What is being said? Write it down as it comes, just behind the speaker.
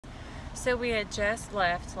So we had just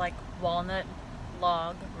left like Walnut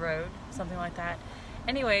Log Road, something like that.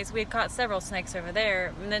 Anyways, we had caught several snakes over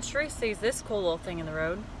there, and then Sharif sees this cool little thing in the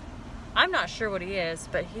road. I'm not sure what he is,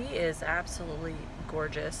 but he is absolutely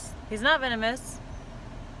gorgeous. He's not venomous.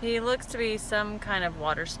 He looks to be some kind of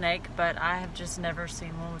water snake, but I have just never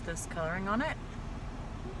seen one with this coloring on it.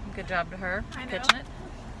 Good job to her catching it.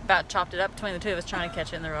 About chopped it up between the two of us trying to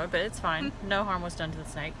catch it in the road, but it's fine. No harm was done to the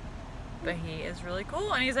snake. But he is really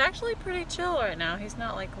cool, and he's actually pretty chill right now. He's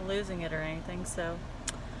not like losing it or anything, so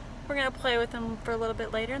we're gonna play with him for a little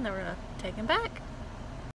bit later, and then we're gonna take him back.